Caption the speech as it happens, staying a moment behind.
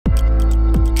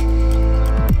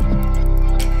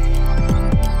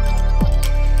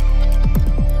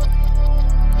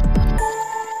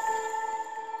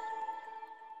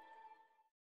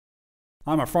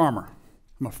I'm a farmer.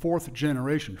 I'm a fourth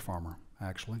generation farmer,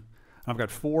 actually. I've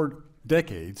got 4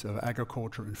 decades of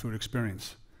agriculture and food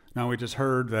experience. Now, we just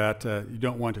heard that you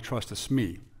don't want to trust a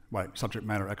SME, like subject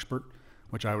matter expert,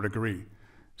 which I would agree.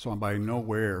 So I'm by no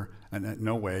way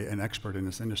an expert in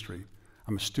this industry.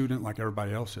 I'm a student like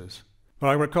everybody else is. But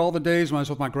I recall the days when I was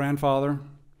with my grandfather and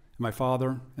my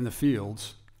father in the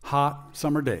fields, hot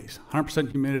summer days,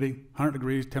 100% humidity, 100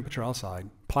 degrees temperature outside,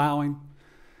 plowing,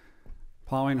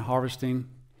 harvesting,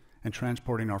 and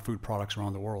transporting our food products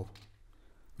around the world.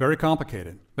 Very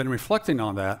complicated. But in reflecting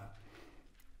on that,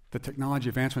 the technology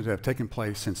advancements that have taken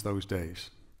place since those days,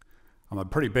 on the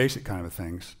pretty basic kind of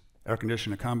things, air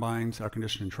conditioning combines, air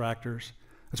conditioning tractors.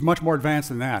 It's much more advanced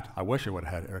than that. I wish I would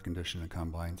have had air conditioning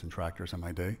combines and tractors in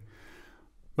my day.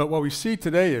 But what we see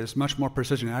today is much more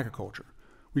precision agriculture.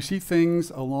 We see things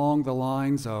along the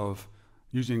lines of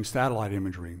using satellite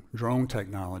imagery, drone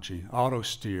technology, auto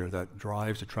steer that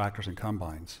drives the tractors and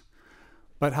combines.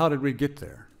 But how did we get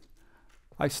there?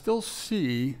 I still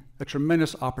see a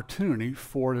tremendous opportunity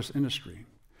for this industry.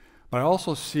 But I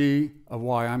also see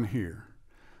why I'm here,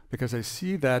 because I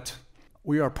see that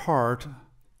we are part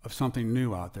of something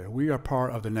new out there. We are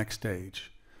part of the next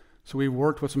stage. So we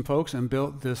worked with some folks and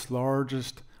built this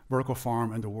largest vertical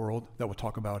farm in the world that we'll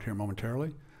talk about here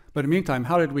momentarily. But in the meantime,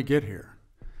 how did we get here?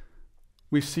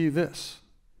 We see this.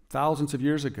 Thousands of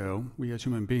years ago, we as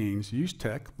human beings used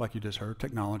tech, like you just heard,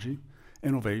 technology,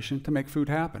 innovation, to make food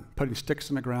happen, putting sticks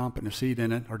in the ground, putting a seed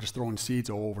in it, or just throwing seeds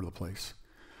all over the place.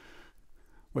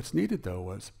 What's needed, though,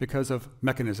 was because of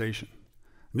mechanization.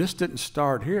 This didn't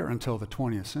start here until the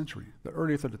 20th century, the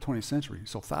earliest of the 20th century.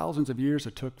 So thousands of years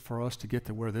it took for us to get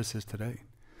to where this is today.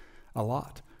 A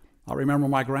lot. I remember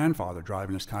my grandfather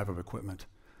driving this type of equipment.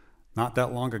 Not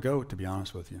that long ago, to be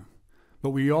honest with you.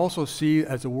 But we also see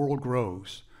as the world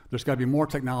grows, there's got to be more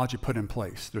technology put in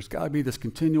place. There's got to be this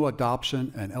continual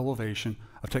adoption and elevation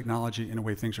of technology in the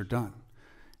way things are done.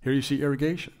 Here you see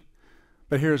irrigation.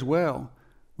 But here as well,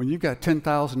 when you've got a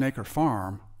 10,000-acre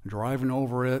farm, driving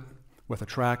over it with a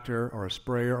tractor or a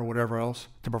sprayer or whatever else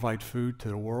to provide food to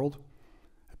the world,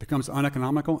 it becomes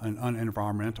uneconomical and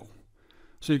unenvironmental.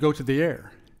 So you go to the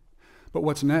air. But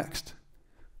what's next?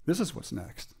 This is what's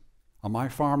next. On my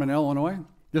farm in Illinois,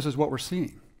 this is what we're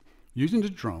seeing. Using the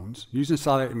drones, using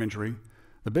satellite imagery,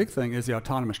 the big thing is the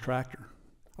autonomous tractor,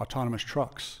 autonomous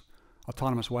trucks,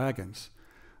 autonomous wagons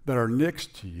that are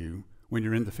next to you when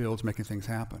you're in the fields making things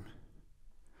happen.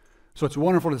 So it's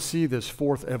wonderful to see this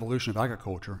fourth evolution of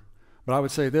agriculture, but I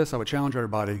would say this, I would challenge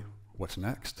everybody, what's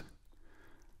next?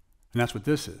 And that's what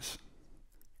this is.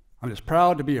 I'm just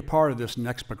proud to be a part of this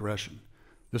next progression.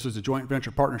 This is a joint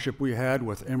venture partnership we had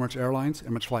with Emirates Airlines,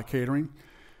 Emirates Flight Catering.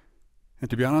 And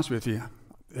to be honest with you,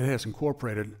 it has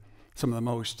incorporated some of the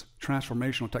most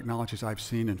transformational technologies I've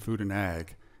seen in food and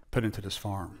ag put into this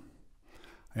farm.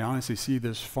 I honestly see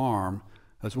this farm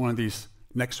as one of these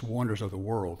next wonders of the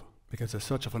world because it's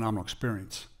such a phenomenal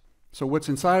experience. So what's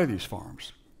inside of these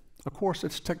farms? Of course,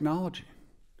 it's technology.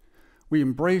 We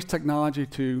embrace technology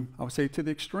to, I would say, to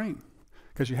the extreme,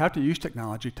 because you have to use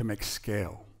technology to make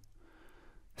scale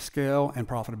and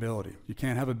profitability. You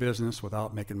can't have a business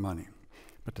without making money.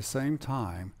 But at the same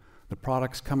time, the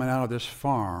products coming out of this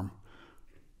farm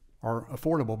are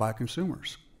affordable by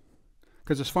consumers.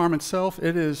 Because this farm itself,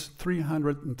 it is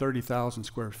 330,000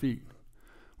 square feet,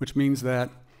 which means that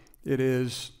it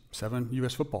is 7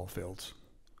 U.S. football fields,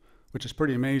 which is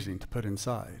pretty amazing to put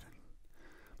inside.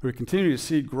 But we continue to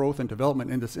see growth and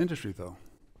development in this industry, though.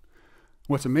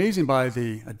 What's amazing by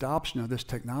the adoption of this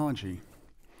technology,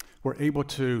 we're able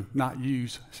to not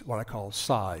use what I call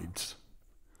sides.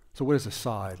 So what is a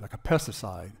side? Like a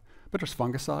pesticide. But there's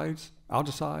fungicides,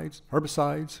 algicides,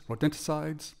 herbicides,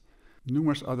 rodenticides,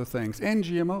 numerous other things, and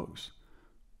GMOs.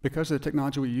 Because of the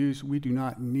technology we use, we do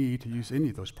not need to use any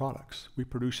of those products. We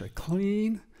produce a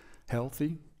clean,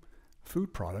 healthy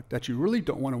food product that you really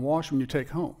don't want to wash when you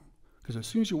take home. Because as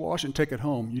soon as you wash it and take it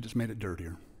home, you just made it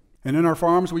dirtier. And in our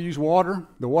farms, we use water.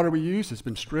 The water we use has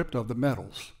been stripped of the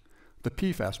metals, the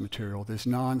PFAS material, this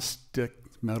non-stick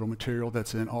metal material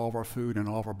that's in all of our food and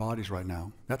all of our bodies right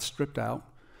now. That's stripped out,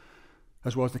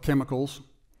 as well as the chemicals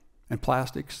and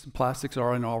plastics. Plastics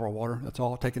are in all of our water. That's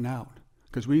all taken out,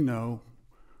 because we know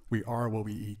we are what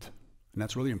we eat. And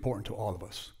that's really important to all of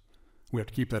us. We have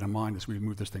to keep that in mind as we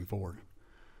move this thing forward.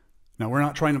 Now, we're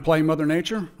not trying to play Mother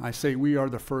Nature. I say we are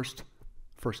the first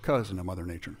cousin of Mother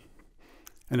Nature.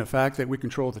 And the fact that we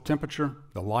control the temperature,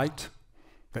 the light,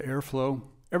 the airflow,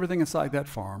 everything inside that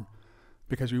farm,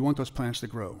 because we want those plants to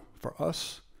grow. For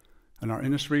us and our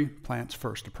industry, plants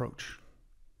first approach.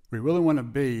 We really want to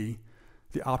be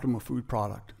the optimal food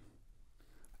product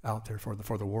out there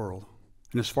for the world.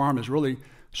 And this farm is really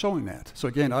showing that. So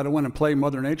again, I don't want to play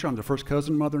Mother Nature. I'm the first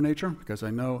cousin of Mother Nature, because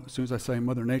I know as soon as I say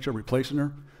Mother Nature, replacing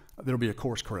her, there'll be a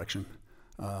course correction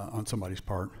on somebody's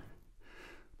part.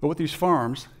 But with these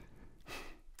farms,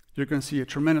 you're going to see a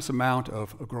tremendous amount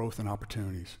of growth and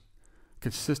opportunities.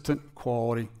 Consistent,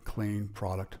 quality, clean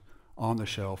product on the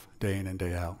shelf day in and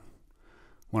day out.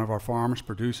 One of our farms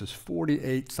produces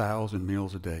 48,000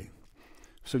 meals a day.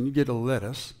 So when you get a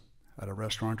lettuce at a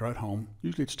restaurant or at home,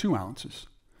 usually it's 2 ounces.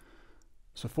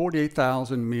 So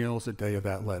 48,000 meals a day of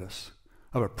that lettuce,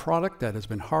 of a product that has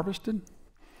been harvested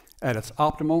at its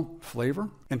optimal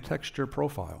flavor and texture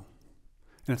profile.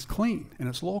 And it's clean and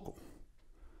it's local.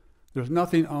 There's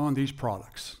nothing on these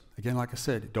products. Again, like I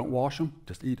said, don't wash them,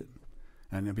 just eat it.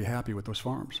 And you'll be happy with those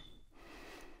farms.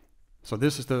 So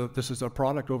this is our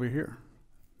product over here.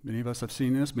 Many of us have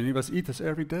seen this. Many of us eat this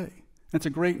every day. And it's a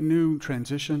great new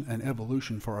transition and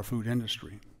evolution for our food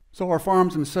industry. So our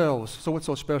farms themselves, so what's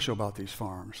so special about these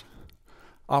farms?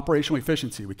 Operational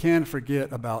efficiency. We can't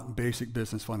forget about basic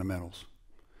business fundamentals.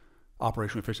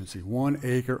 Operational efficiency. 1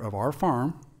 acre of our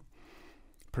farm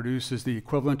produces the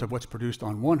equivalent of what's produced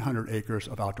on 100 acres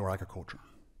of outdoor agriculture.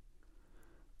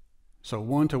 So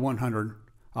 1 to 100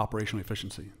 operational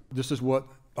efficiency. This is what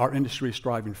our industry is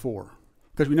striving for,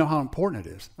 because we know how important it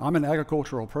is. I'm an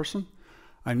agricultural person.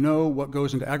 I know what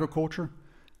goes into agriculture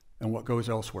and what goes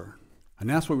elsewhere. And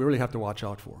that's what we really have to watch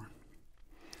out for.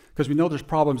 Because we know there's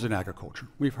problems in agriculture.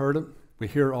 We've heard it. We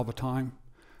hear it all the time.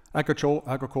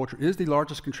 Agriculture is the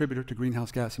largest contributor to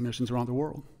greenhouse gas emissions around the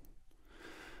world.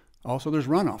 Also, there's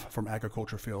runoff from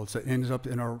agriculture fields that ends up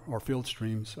in our field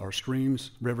streams, our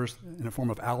streams, rivers, in the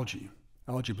form of algae.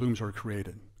 Algae blooms are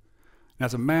created. And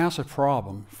that's a massive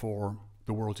problem for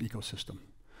the world's ecosystem.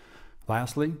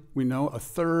 Lastly, we know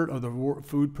 1/3 of the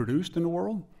food produced in the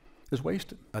world is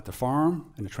wasted at the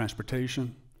farm, in the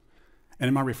transportation, and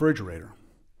in my refrigerator.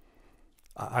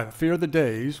 I fear the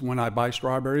days when I buy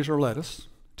strawberries or lettuce.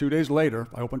 2 days later,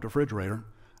 I open the refrigerator,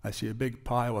 I see a big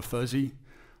pile of fuzzy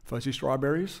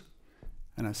strawberries,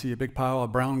 and I see a big pile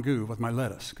of brown goo with my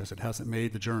lettuce because it hasn't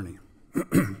made the journey.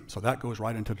 So that goes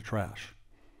right into the trash.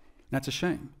 And that's a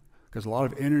shame, because a lot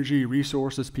of energy,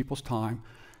 resources, people's time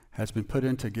has been put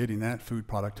into getting that food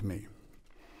product to me.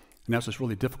 And that's what's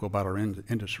really difficult about our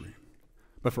industry.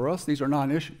 But for us, these are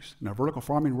non-issues. In our vertical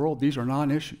farming world, these are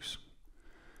non-issues,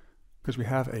 because we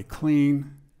have a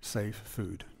clean, safe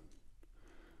food.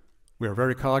 We are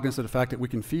very cognizant of the fact that we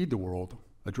can feed the world,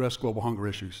 address global hunger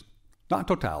issues. Not in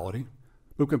totality,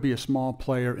 but we can be a small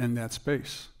player in that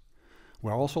space.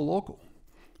 We're also local.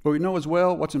 But we know as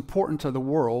well what's important to the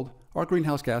world are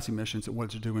greenhouse gas emissions and what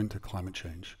it's doing to climate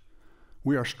change.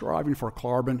 We are striving for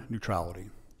carbon neutrality.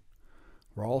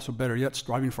 We're also, better yet,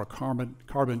 striving for carbon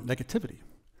negativity.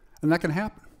 And that can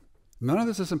happen. None of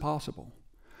this is impossible.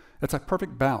 It's a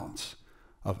perfect balance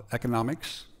of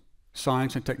economics,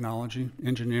 science and technology,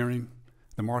 engineering,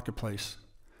 the marketplace.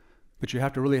 But you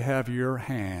have to really have your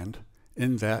hand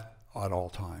in that at all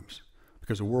times,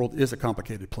 because the world is a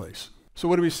complicated place. So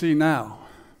what do we see now?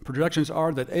 Projections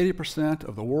are that 80%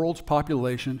 of the world's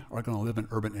population are going to live in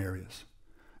urban areas.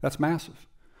 That's massive.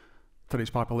 Today's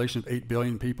population of 8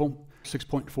 billion people,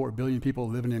 6.4 billion people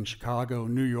living in Chicago,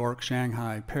 New York,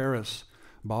 Shanghai, Paris,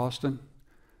 Boston.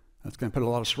 That's going to put a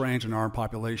lot of strain on our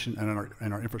population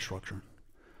and our infrastructure.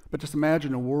 But just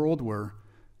imagine a world where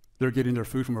they're getting their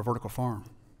food from a vertical farm.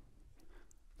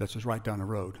 That's just right down the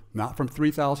road. Not from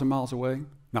 3,000 miles away,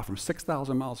 not from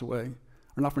 6,000 miles away,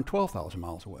 or not from 12,000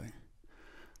 miles away.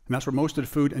 And that's where most of the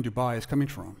food in Dubai is coming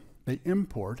from. They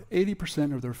import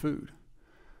 80% of their food.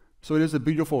 So it is a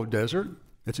beautiful desert.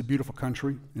 It's a beautiful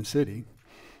country and city.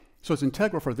 So it's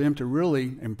integral for them to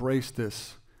really embrace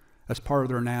this as part of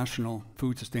their national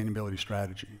food sustainability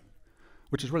strategy,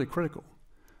 which is really critical.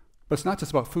 But it's not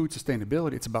just about food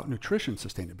sustainability, it's about nutrition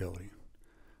sustainability.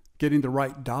 Getting the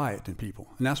right diet in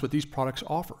people. And that's what these products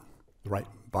offer. The right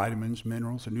vitamins,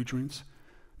 minerals, and nutrients.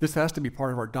 This has to be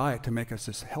part of our diet to make us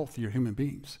as healthier human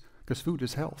beings, because food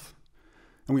is health.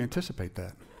 And we anticipate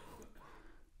that.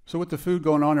 So with the food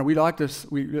going on, we like to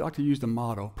use the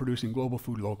motto, producing global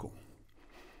food local.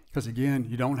 Because again,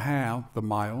 you don't have the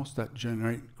miles that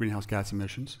generate greenhouse gas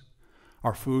emissions.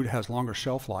 Our food has longer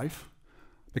shelf life,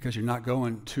 because you're not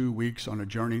going 2 weeks on a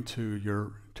journey to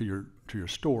your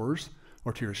stores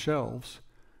or to your shelves.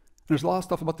 And there's a lot of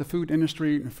stuff about the food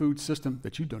industry and food system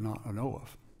that you do not know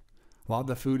of. A lot of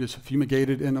the food is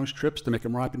fumigated in those trips to make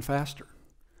them ripen faster.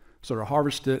 So they're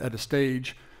harvested at a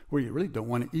stage where you really don't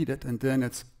want to eat it, and then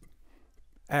it's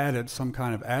added some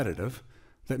kind of additive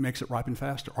that makes it ripen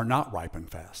faster or not ripen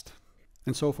fast,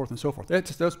 and so forth and so forth. It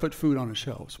just does put food on the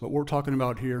shelves. What we're talking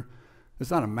about here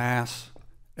is not a mass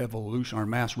evolution, our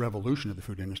mass revolution of the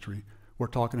food industry. We're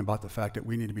talking about the fact that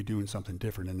we need to be doing something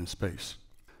different in this space.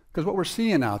 Because what we're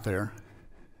seeing out there,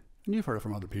 and you've heard it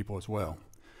from other people as well,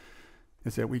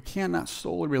 is that we cannot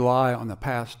solely rely on the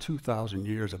past 2,000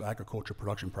 years of agriculture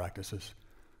production practices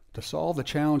to solve the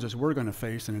challenges we're going to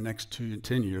face in the next 2 to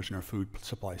 10 years in our food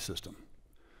supply system.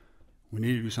 We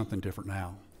need to do something different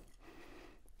now.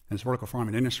 And this vertical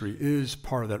farming industry is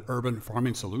part of that urban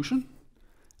farming solution.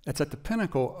 It's at the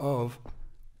pinnacle of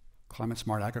climate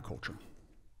smart agriculture.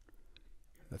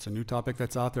 That's a new topic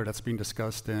that's out there that's being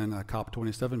discussed in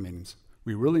COP27 meetings.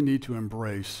 We really need to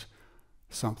embrace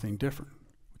something different.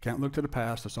 We can't look to the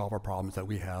past to solve our problems that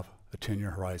we have a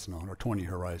 10-year horizon on or 20-year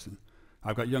horizon.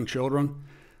 I've got young children,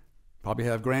 probably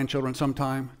have grandchildren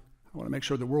sometime. I want to make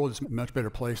sure the world is a much better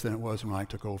place than it was when I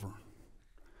took over.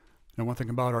 And one thing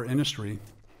about our industry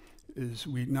is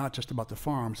we not just about the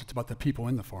farms, it's about the people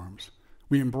in the farms.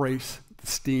 We embrace the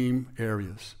STEAM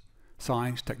areas,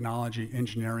 science, technology,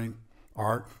 engineering,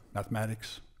 art,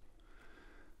 mathematics.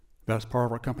 That's part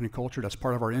of our company culture, that's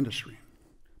part of our industry.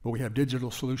 But we have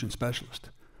digital solution specialists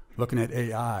looking at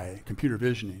AI, computer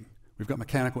visioning. We've got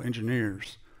mechanical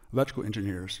engineers, electrical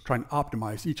engineers trying to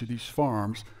optimize each of these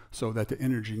farms so that the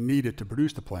energy needed to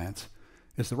produce the plants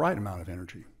is the right amount of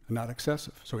energy and not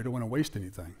excessive, so we don't want to waste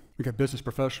anything. We got business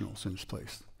professionals in this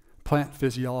place, plant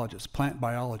physiologists, plant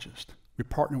biologists. We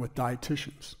partner with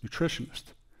dietitians,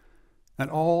 nutritionists,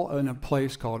 and all in a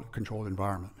place called controlled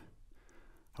environment.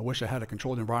 I wish I had a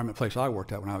controlled environment place I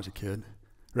worked at when I was a kid,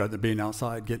 rather than being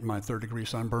outside getting my 3rd-degree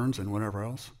sunburns and whatever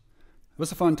else. It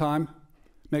was a fun time.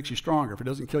 Makes you stronger. If it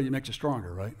doesn't kill you, it makes you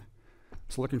stronger, right?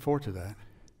 So looking forward to that.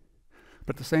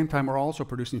 But at the same time, we're also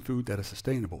producing food that is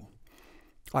sustainable.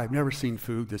 I've never seen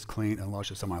food this clean and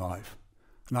luscious in my life.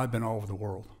 And I've been all over the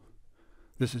world.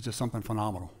 This is just something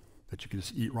phenomenal that you can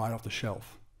just eat right off the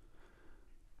shelf.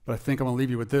 But I think I'm going to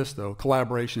leave you with this, though.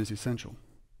 Collaboration is essential.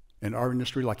 In our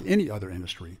industry, like any other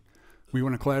industry, we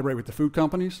want to collaborate with the food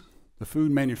companies, the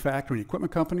food manufacturing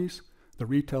equipment companies, the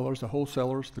retailers, the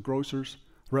wholesalers, the grocers,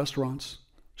 restaurants,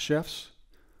 chefs,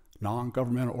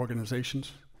 non-governmental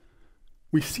organizations.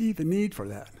 We see the need for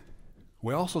that.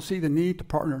 We also see the need to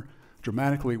partner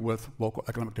dramatically with local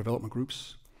economic development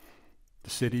groups, the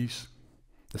cities,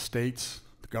 the states,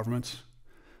 the governments.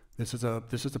 This is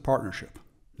a partnership.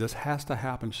 This has to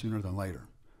happen sooner than later.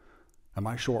 In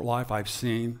my short life, I've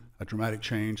seen a dramatic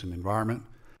change in the environment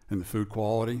and the food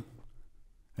quality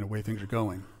and the way things are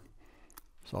going.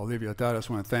 So I'll leave you at that. I just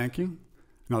want to thank you,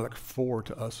 and I look forward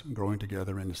to us growing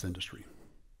together in this industry.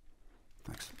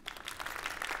 Thanks.